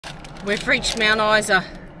We've reached Mount Isa.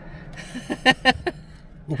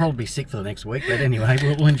 We'll probably be sick for the next week, but anyway,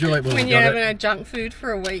 we'll enjoy it. When you're having a junk food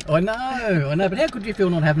for a week. I know, but how good do you feel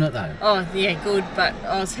not having it though? Oh yeah, good, but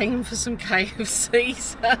I was hanging for some KFC,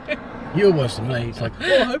 so... You're worse than me. It's like,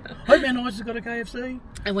 oh, I hope Mount Isa's got a KFC.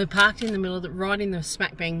 And we're parked in the middle of right in the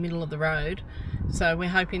smack bang middle of the road, so we're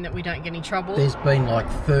hoping that we don't get any trouble. There's been like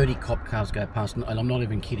 30 cop cars go past, and I'm not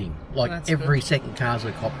even kidding. Like every second car's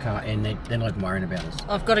a cop car, and they're not even worrying about us.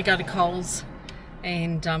 I've got to go to Coles.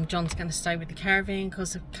 And John's going to stay with the caravan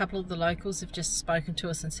because a couple of the locals have just spoken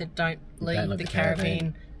to us and said don't leave the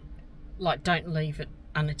caravan. Like, don't leave it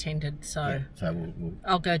unattended. So,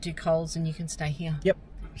 I'll go do Coles and you can stay here. Yep,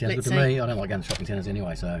 sounds good to me. I don't like going to shopping centres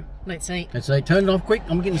anyway, so let's eat. Let's eat. Turn it off quick.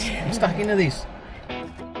 I'm getting stuck into this.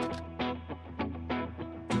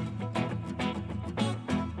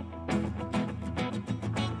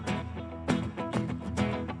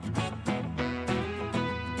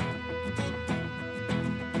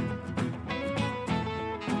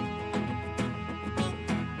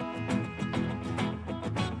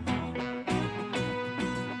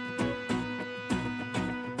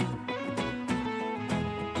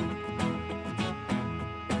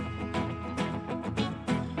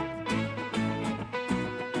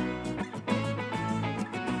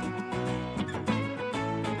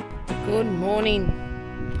 Good morning.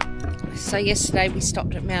 So yesterday we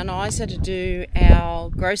stopped at Mount Isa to do our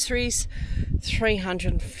groceries.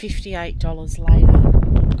 $358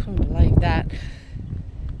 later. Couldn't believe that.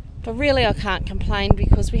 But really I can't complain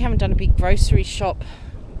because we haven't done a big grocery shop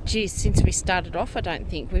since we started off, I don't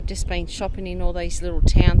think. We've just been shopping in all these little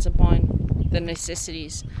towns and buying the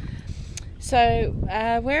necessities. So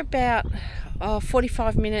we're about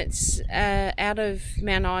 45 minutes out of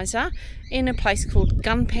Mount Isa in a place called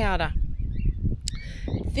Gunpowder.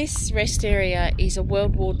 This rest area is a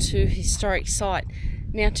World War II historic site.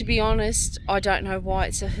 Now, to be honest, I don't know why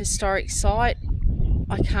it's a historic site.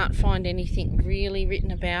 I can't find anything really written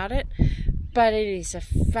about it, but it is a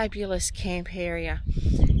fabulous camp area.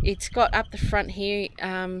 It's got up the front here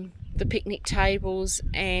the picnic tables,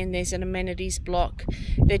 and there's an amenities block.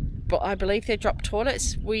 I believe they're drop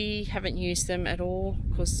toilets. We haven't used them at all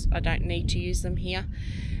because I don't need to use them here.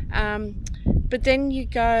 But then you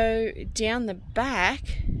go down the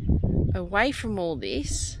back, away from all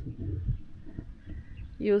this,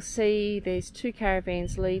 you'll see there's two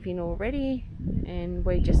caravans leaving already, and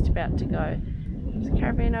we're just about to go. There's a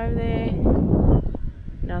caravan over there,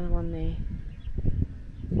 another one there.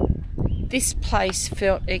 This place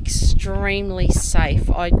felt extremely safe.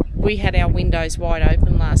 We had our windows wide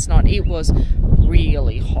open last night. It was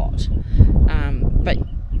really hot. But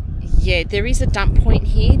yeah, there is a dump point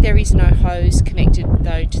here. There is no hose connected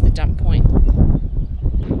though to the dump point.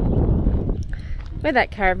 Where that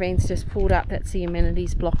caravan's just pulled up, that's the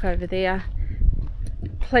amenities block over there.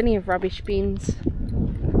 Plenty of rubbish bins.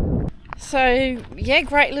 So yeah,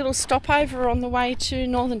 great little stopover on the way to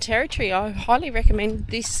Northern Territory. I highly recommend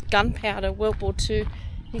this Gunpowder World War II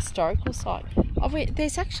historical site.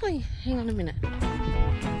 There's actually, hang on a minute.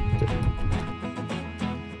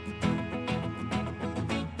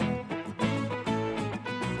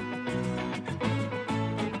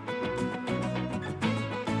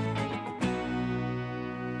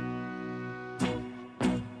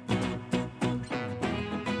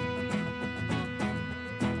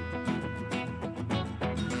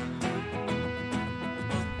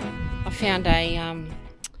 Found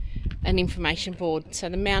an information board. So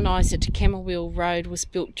the Mount Isa to Camooweal Road was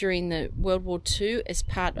built during the World War II as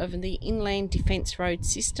part of the Inland Defence Road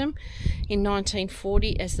System. In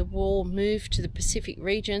 1940, as the war moved to the Pacific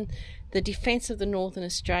region, the defence of the Northern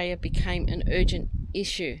Australia became an urgent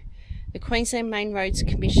issue. The Queensland Main Roads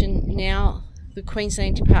Commission, now the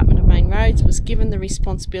Queensland Department of Main Roads, was given the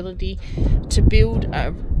responsibility to build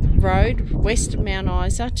a road west of Mount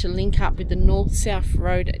Isa to link up with the north-south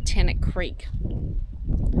road at Tannock Creek.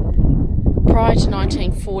 Prior to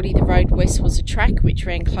 1940, the road west was a track which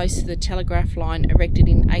ran close to the telegraph line erected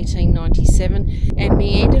in 1897 and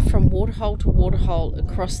meandered from waterhole to waterhole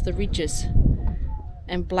across the ridges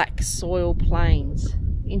and black soil plains.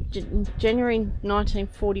 In January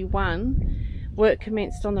 1941, work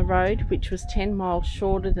commenced on the road, which was 10 miles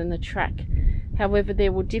shorter than the track. However,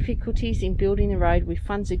 there were difficulties in building the road with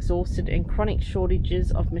funds exhausted and chronic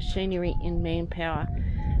shortages of machinery and manpower.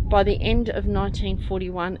 By the end of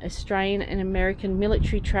 1941, Australian and American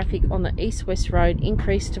military traffic on the east-west road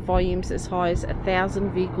increased to volumes as high as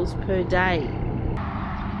 1,000 vehicles per day.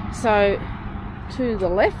 So, to the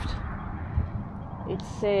left, it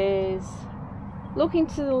says Looking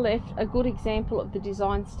to the left, a good example of the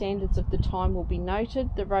design standards of the time will be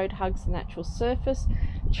noted. The road hugs the natural surface,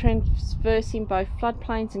 traversing both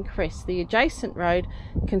floodplains and crests. The adjacent road,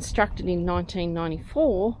 constructed in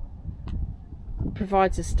 1994,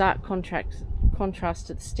 provides a stark contrast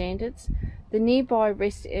to the standards. The nearby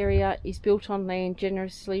rest area is built on land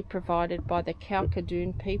generously provided by the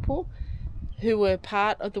Kalkadoon people, who were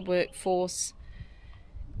part of the workforce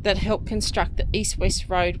that helped construct the east-west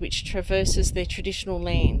road which traverses their traditional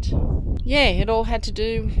land. Yeah, it all had to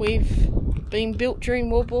do with being built during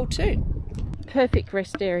World War II. Perfect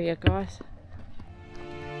rest area, guys.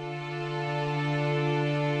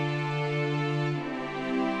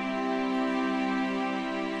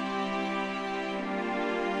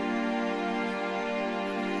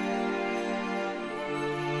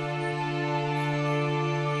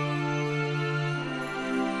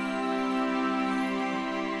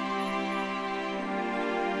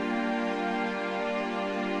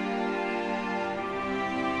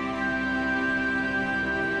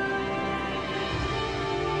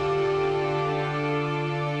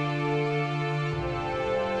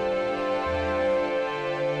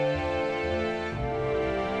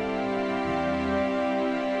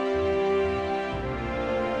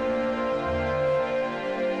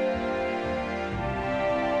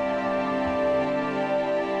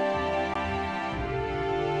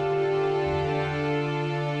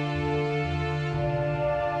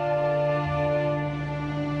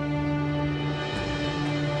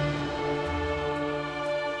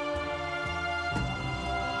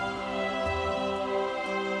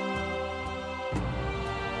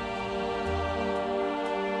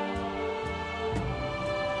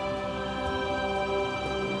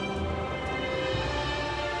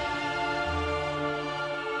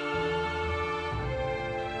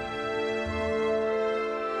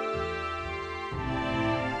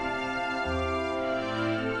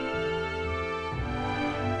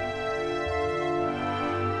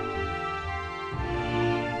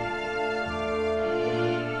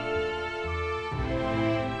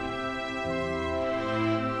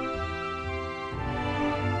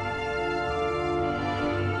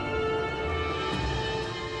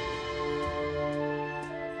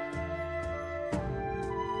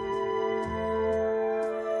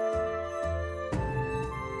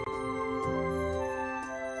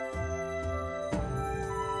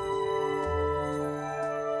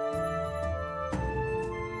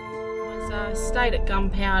 Stayed at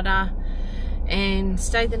Gunpowder and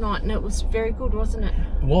stayed the night, and it was very good, wasn't it?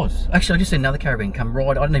 It was. Actually, I just seen another caravan come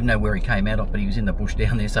right. I don't even know where he came out of, but he was in the bush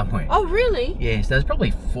down there somewhere. Oh, really? Yes, there was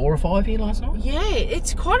probably 4 or 5 here last night. Yeah,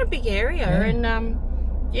 it's quite a big area, and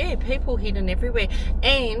yeah, people hidden everywhere.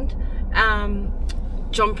 And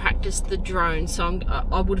John practiced the drone, so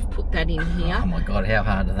I would have put that in here. Oh my God, how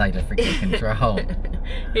hard are they to freaking control?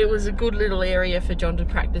 It was a good little area for John to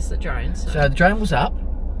practice the drone. So the drone was up,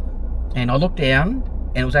 and I looked down,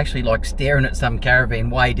 and it was actually like staring at some caravan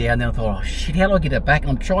way down there. I thought, oh shit, how do I get it back?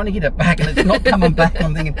 And I'm trying to get it back, and it's not coming back. And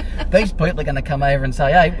I'm thinking, these people are going to come over and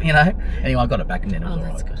say, hey, you know. Anyway, I got it back, and then it was all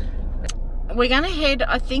right. That's good. We're going to head,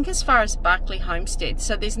 I think, as far as Barkly Homestead.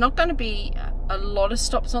 So there's not going to be a lot of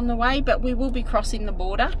stops on the way, but we will be crossing the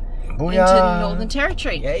border Boulia. into Northern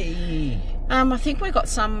Territory. Yay! I think we've got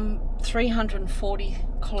some 340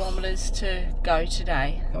 kilometres to go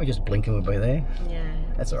today. Can't we just blink and we'll be there? Yeah.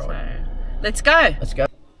 That's all right. So, let's go. Let's go.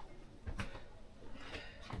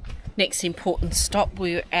 Next important stop,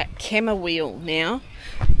 we're at Camooweal now,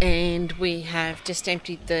 and we have just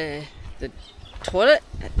emptied the toilet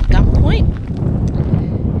at the dump point,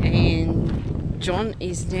 and John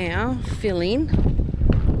is now filling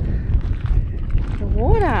the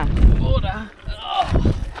water.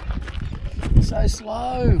 Oh, so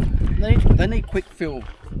slow. They need quick fill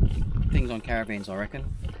things on caravans, I reckon.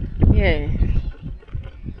 Yeah.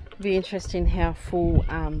 Be interesting how full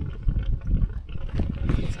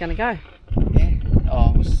it's going to go. Yeah.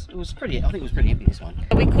 Oh, it was pretty. I think it was pretty empty, this one.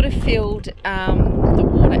 We could have filled the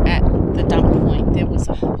water at the dump point. There was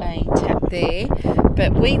a tap there,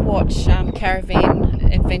 but we watch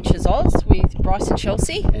Caravan Adventures Oz with Bryce and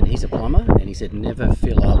Chelsea. And he's a plumber, and he said never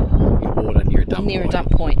fill up your water near a dump point. Near a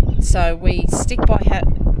dump point. So we stick by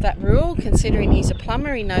that rule. Considering he's a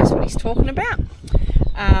plumber, he knows what he's talking about.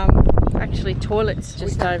 Actually, toilets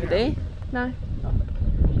just over there. No,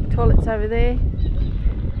 toilets over there.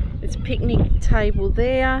 There's a picnic table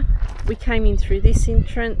there. We came in through this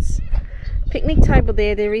entrance. Picnic table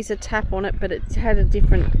there. There is a tap on it, but it had a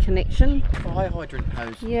different connection. Fire hydrant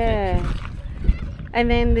hose. Yeah.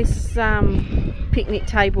 And then this picnic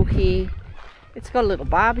table here. It's got a little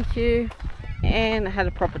barbecue, and it had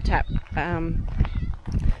a proper tap.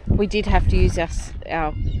 we did have to use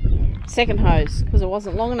our second hose because it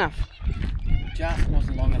wasn't long enough. Just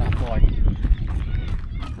wasn't long enough, like.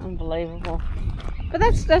 Unbelievable. But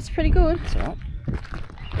that's pretty good. That's all right.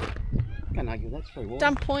 Can't argue with that. It's free water.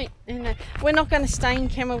 Dump point. We're not going to stay in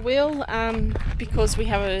Camooweal because we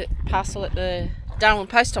have a parcel at the Darwin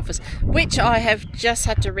post office, which I have just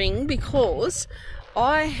had to ring because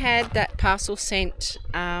I had that parcel sent,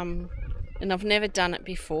 and I've never done it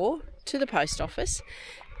before, to the post office,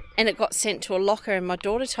 and it got sent to a locker, and my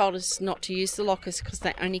daughter told us not to use the lockers because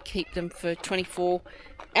they only keep them for 24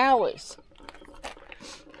 hours.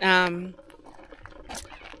 And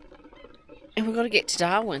we've got to get to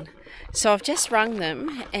Darwin. So I've just rung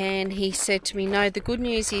them, and he said to me, no, the good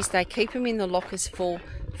news is they keep them in the lockers for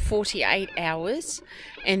 48 hours,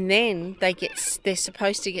 and then they're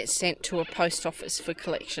supposed to get sent to a post office for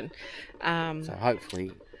collection. So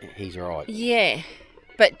hopefully he's right. Yeah.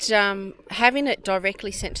 But having it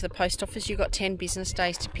directly sent to the post office, you got 10 business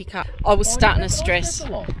days to pick up. I was starting to stress.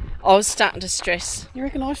 I was starting to stress. You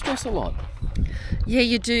reckon I stress a lot? Yeah,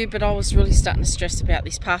 you do, but I was really starting to stress about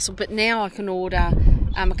this parcel. But now I can order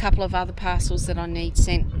a couple of other parcels that I need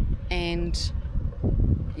sent, and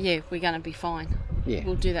yeah, we're going to be fine. Yeah.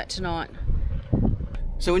 We'll do that tonight.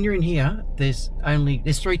 So when you're in here, there's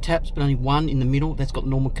 3 taps, but only one in the middle that's got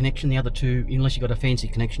normal connection. The other 2, unless you've got a fancy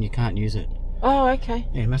connection, you can't use it. Oh, okay.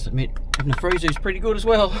 Yeah, I must admit, having a freezer is pretty good as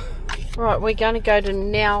well. Right, we're going to go to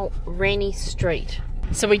Now Rennie Street.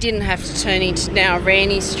 So we didn't have to turn into Now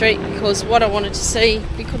Rennie Street because what I wanted to see,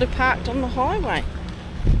 we could have parked on the highway.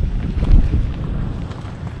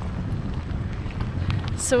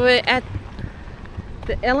 So we're at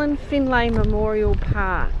the Ellen Finlay Memorial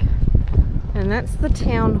Park, and that's the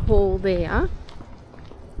town hall there.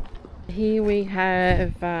 Here we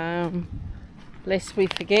have, lest we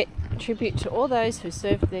forget, tribute to all those who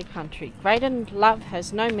served their country. Greater love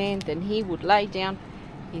has no man than he would lay down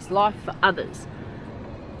his life for others.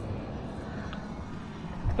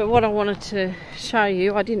 But what I wanted to show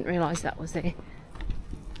you, I didn't realise that was there.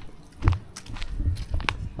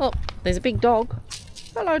 Oh, there's a big dog.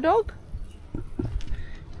 Hello, dog.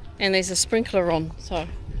 And there's a sprinkler on, so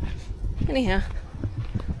anyhow.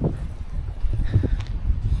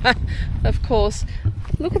 Of course,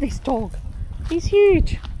 look at this dog. He's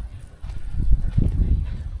huge.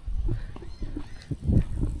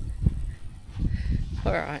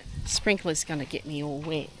 Alright, sprinkler's going to get me all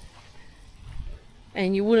wet.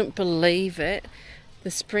 And you wouldn't believe it,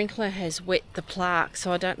 the sprinkler has wet the plaque,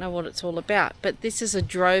 so I don't know what it's all about. But this is a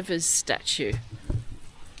drover's statue.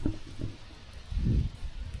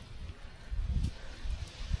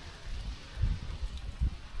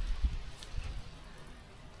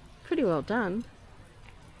 Pretty well done.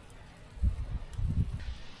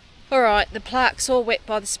 Alright, the plaque's all wet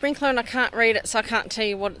by the sprinkler and I can't read it, so I can't tell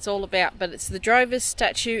you what it's all about, but it's the drover's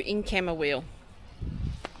statue in Camooweal.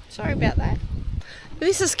 Sorry about that. But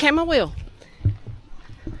this is Camooweal.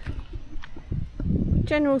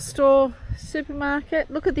 General store, supermarket.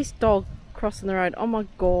 Look at this dog crossing the road. Oh my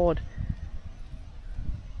god.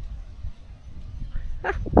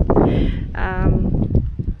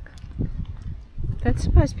 That's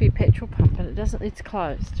supposed to be a petrol pump, but it doesn't, it's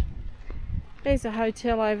closed. There's a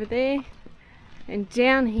hotel over there, and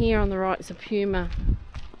down here on the right is a Puma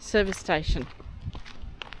service station.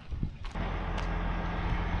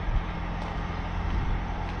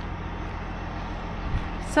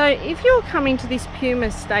 So if you're coming to this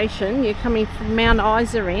Puma station, you're coming from Mount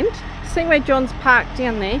Isa end. See where John's parked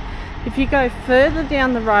down there? If you go further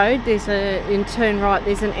down the road, there's in turn right,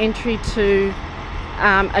 there's an entry to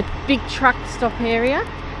a big truck stop area,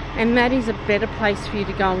 and that is a better place for you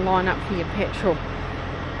to go and line up for your petrol.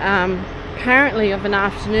 Apparently of an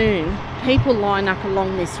afternoon, people line up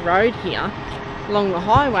along this road here, along the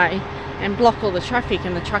highway, and block all the traffic,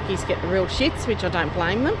 and the truckies get the real shits, which I don't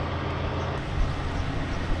blame them.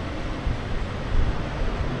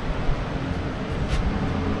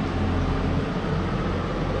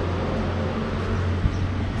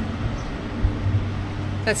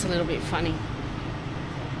 That's a little bit funny.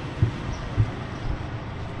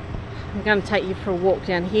 I'm going to take you for a walk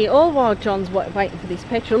down here, all while John's waiting for this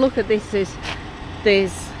petrol. Look at this,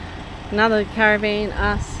 there's another caravan,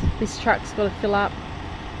 us, this truck's got to fill up.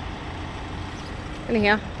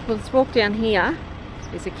 Anyhow, let's walk down here.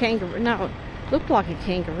 There's a kangaroo, no, it looked like a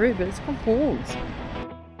kangaroo, but it's got horns.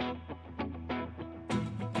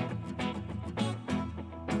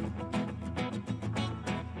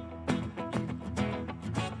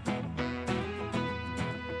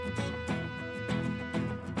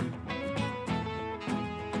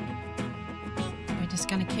 Just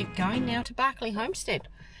going to keep going now to Barkly Homestead.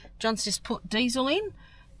 John's just put diesel in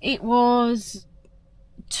It was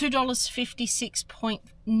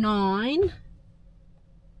 $2.56.9.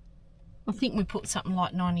 I think we put something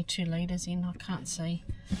like 92 litres in. I can't see.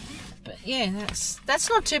 But yeah, that's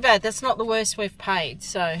not too bad. That's not the worst we've paid.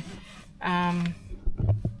 So I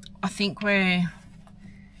think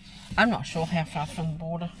I'm not sure how far from the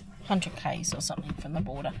border. 100 k's or something from the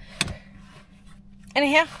border.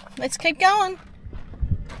 Anyhow, let's keep going.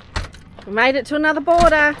 We made it to another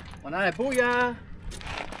border. I know, booyah.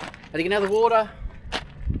 Had to get another water.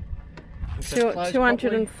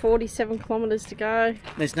 247 kilometres to go.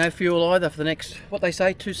 There's no fuel either for the next, what they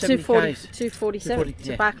say, 270 k's. 247 to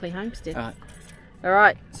yeah. Barkly Homestead. Alright.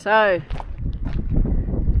 Alright, so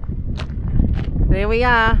there we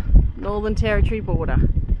are, Northern Territory border.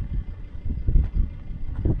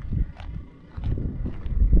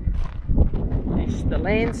 This is the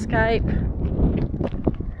landscape.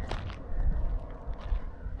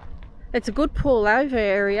 It's a good pull over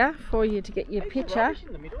area for you to get your picture.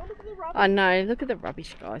 I know, look at the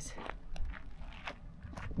rubbish, guys.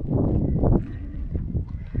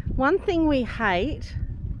 One thing we hate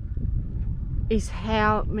is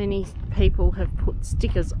how many people have put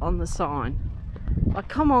stickers on the sign. Like,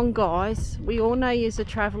 come on guys, we all know you're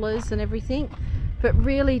travellers and everything, but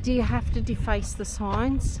really, do you have to deface the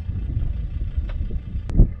signs?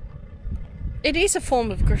 It is a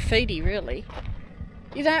form of graffiti, really.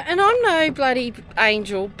 You know, and I'm no bloody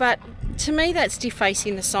angel, but to me that's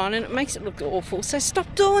defacing the sign and it makes it look awful, so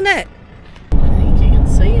stop doing it. I think you can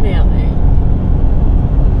see it out there.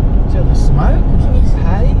 See all the smoke? It's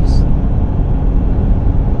haze.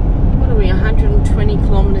 What are we, 120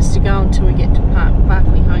 kilometres to go until we get to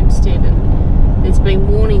Barkly Homestead, and there's been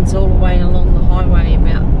warnings all the way along the highway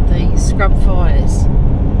about the scrub fires.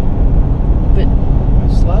 But we're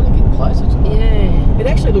slowly getting closer to it. Yeah. It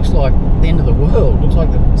actually looks like the end of the world. It looks like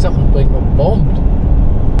something's been bombed.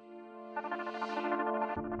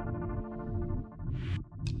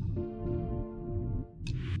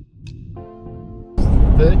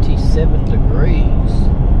 $37 degrees.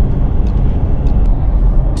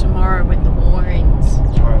 Tomorrow when the war ends.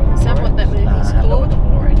 Is that what that movie's called? The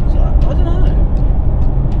war ends. I don't know.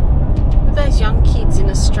 With those young kids in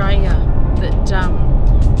Australia that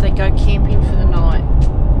they go camping for the night,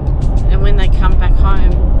 and when they come back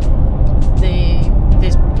home,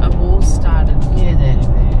 there's a war started. Yeah,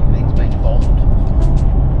 everything's been bombed.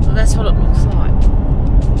 Well, that's what it looks like.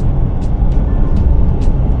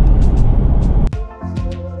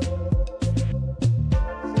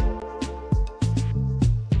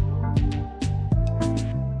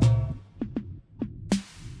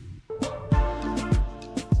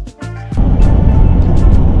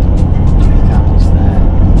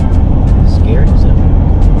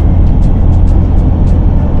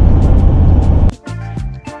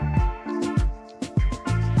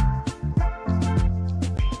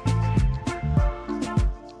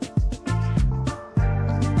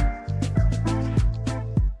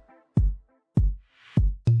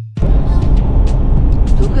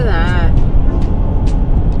 Look at that.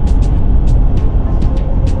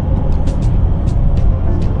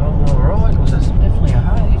 Well, alright, because it's definitely a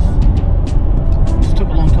haze. It took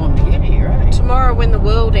a long time to get here, eh? Tomorrow when the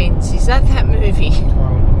world ends, is that movie?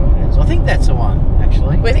 Tomorrow when the world ends. I think that's the one,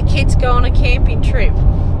 actually. Where the kids go on a camping trip.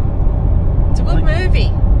 It's a good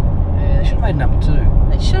movie. Yeah, they should have made number 2.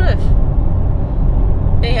 They should have.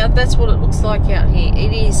 Yeah, that's what it looks like out here.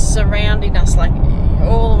 It is surrounding us, like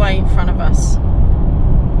all the way in front of us.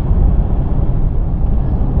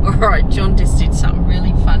 Alright, John just did something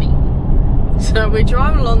really funny. So we're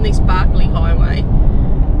driving along this Barkly highway,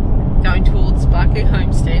 going towards Barkly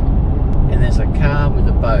Homestead. And there's a car with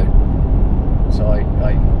a boat. So I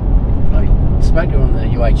spoke to him on the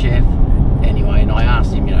UHF anyway, and I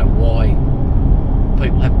asked him, you know, why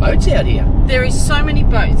people have boats out here. There is so many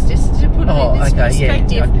boats, just to put it in this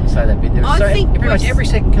perspective. Yeah, I didn't say that bit. Pretty much every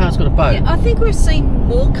second car's got a boat. Yeah, I think we've seen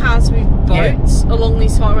more cars with boats along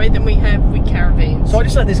this highway than we have with caravans. So I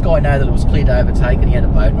just let this guy know that it was clear to overtake and he had a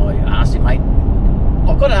boat, and I asked him, mate,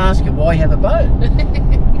 I've got to ask you why you have a boat.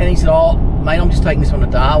 And he said, oh, mate, I'm just taking this one to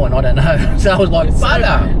Darwin, I don't know. So I was like,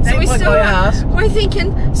 bugger. So we're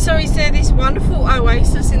thinking, so is there this wonderful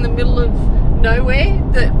oasis in the middle of nowhere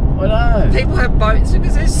that people have boats,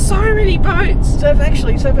 because there's so many boats. So I'm going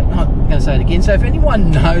to say it again. So if anyone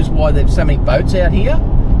knows why there's so many boats out here,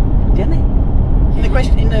 down there, in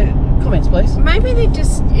the comments, please. Maybe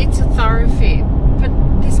it's a thoroughfare, but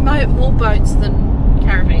there's more boats than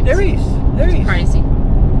caravans. There is. Crazy.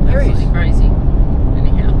 Absolutely crazy.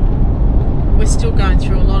 Anyhow, we're still going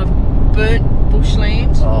through a lot of burnt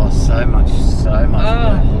bushland. Oh, so much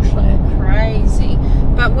burnt bushland. Crazy.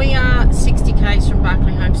 But we are 60 k's from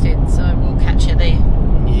Barkly Homestead, so we'll catch you there.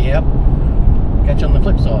 Yep. Catch you on the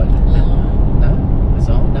flip side. No? That's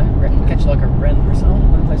all? No? Catch like a random result,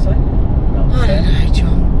 what did they say? No, I don't know,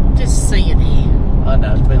 John. Just see you there. I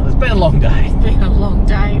know, it's been a long day. It's been a long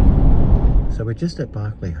day. So we're just at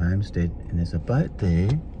Barkly Homestead and there's a boat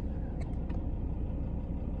there.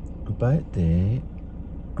 A boat there.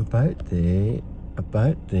 A boat there. A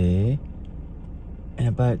boat there. And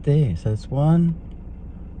a boat there. So it's 1,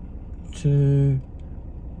 2,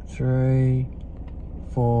 3,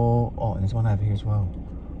 4. Oh, and there's one over here as well.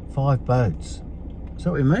 5 boats. Is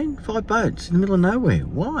that what you mean? 5 boats in the middle of nowhere.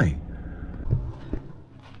 Why?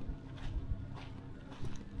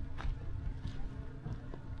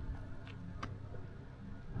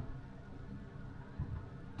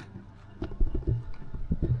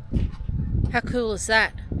 How cool is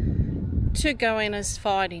that? 2 goannas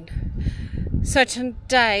fighting. So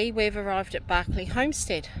today we've arrived at Barkly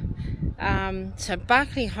Homestead. So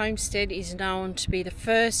Barkly Homestead is known to be the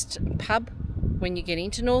first pub when you get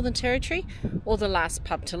into Northern Territory, or the last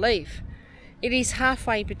pub to leave. It is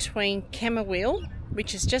halfway between Camooweal,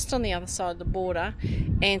 which is just on the other side of the border,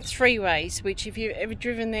 and Three Ways, which if you've ever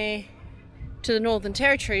driven there to the Northern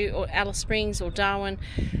Territory or Alice Springs or Darwin,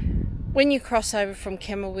 when you cross over from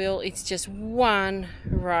Camooweal, it's just one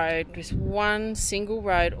road, just one single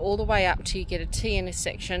road all the way up till you get a T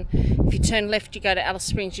intersection. If you turn left, you go to Alice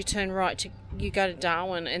Springs. You turn right, you go to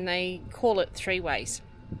Darwin, and they call it Three Ways.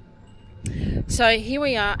 So here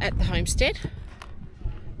we are at the homestead.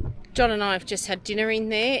 John and I have just had dinner in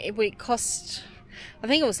there. It cost, I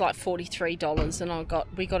think it was like $43, and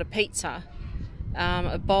we got a pizza,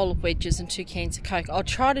 a bowl of wedges, and 2 cans of Coke. I'll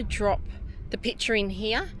try to drop the picture in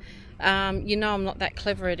here. You know I'm not that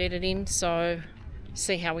clever at editing, so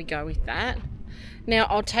see how we go with that. Now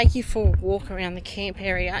I'll take you for a walk around the camp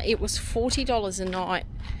area. It was $40 a night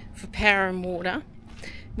for power and water.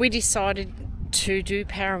 We decided to do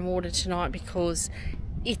power and water tonight because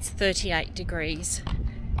it's 38 degrees.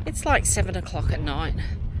 It's like 7 o'clock at night.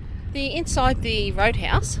 Inside the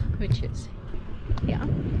roadhouse, which is here,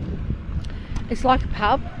 it's like a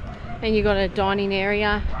pub, and you've got a dining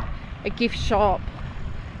area, a gift shop,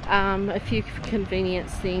 a few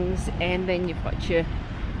convenience things, and then you've got your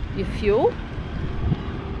fuel.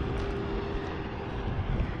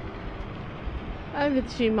 Over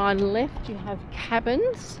to my left you have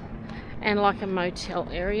cabins and like a motel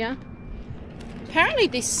area. Apparently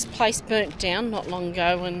this place burnt down not long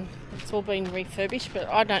ago and it's all been refurbished, but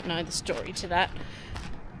I don't know the story to that.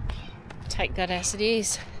 Take that as it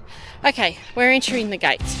is. Okay, we're entering the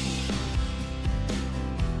gates.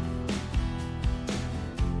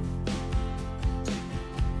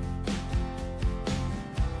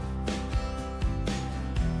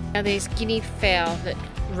 Now there's guinea fowl that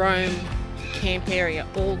roam camp area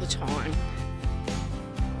all the time.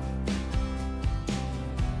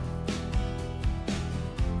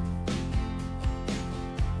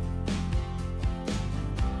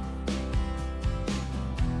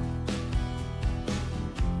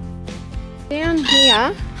 Down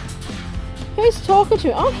here, who's talking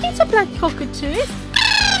to? Oh, he's a black cockatoo.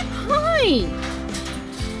 Hi.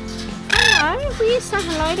 Hello, will you say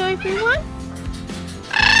hello to everyone?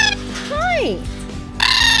 Hi.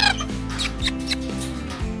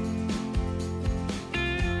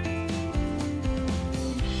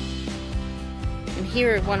 And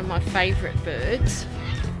here are one of my favourite birds.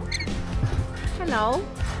 Hello.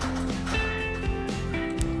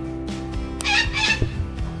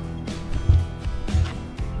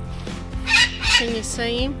 Can you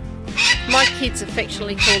see him? My kids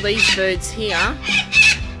affectionately call these birds here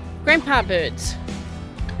grandpa birds.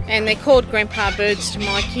 And they're called grandpa birds to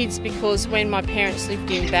my kids because when my parents lived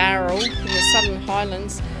in Barrel in the Southern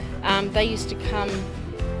Highlands, they used to come,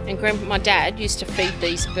 and my dad used to feed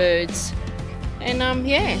these birds. And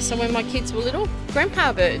yeah, so when my kids were little,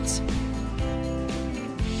 grandpa birds.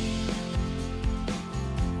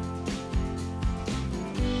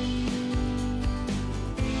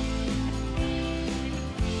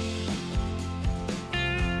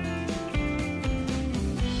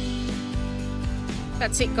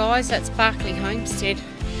 That's it guys, that's Barkly Homestead.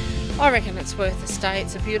 I reckon it's worth a stay.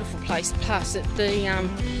 It's a beautiful place. Plus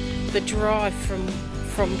the drive from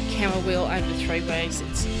Camooweal over to Three Ways,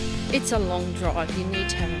 it's a long drive. You need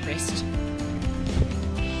to have a rest.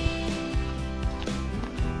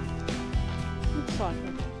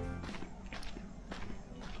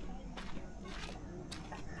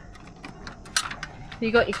 You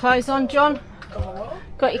got your clothes on, John?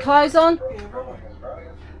 Got your clothes on?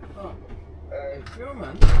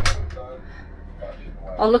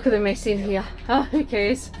 Oh, look at the mess in here. Oh, who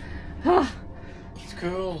cares? Oh, It's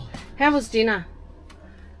cool. How was dinner?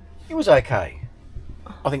 It was okay.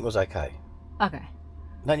 I think it was okay. Okay.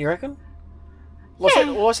 Don't you reckon? Well,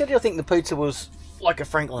 Yeah. I said I think the pizza was like a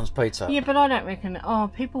Franklin's pizza. Yeah, but I don't reckon. Oh,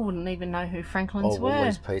 people wouldn't even know who Franklin's Or were.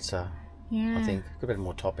 Woolies pizza. Yeah. I think could have been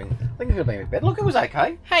more topping. I think it could have been a bit better. Look, it was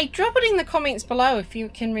okay. Hey, drop it in the comments below if you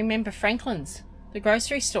can remember Franklin's, the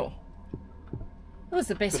grocery store. It was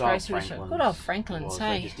the best Good old grocery store. Franklin's. Good old It Franklin's, was.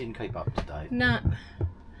 hey. They just didn't keep up to date. Nah.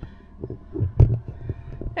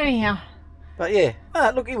 Anyhow, But yeah,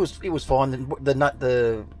 look, it was fine.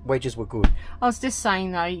 The wedges were good. I was just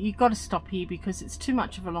saying though, you got to stop here because it's too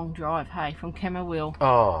much of a long drive. Hey, from Camooweal.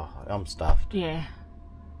 Oh, I'm stuffed. Yeah.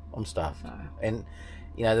 I'm stuffed. So. And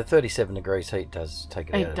you know the 37 degrees heat does take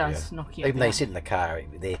it out of you. It does knock you. Even though you out. sit in the car,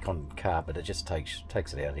 the aircon car, but it just takes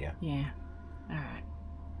it out of you. Yeah. All right.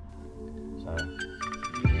 So.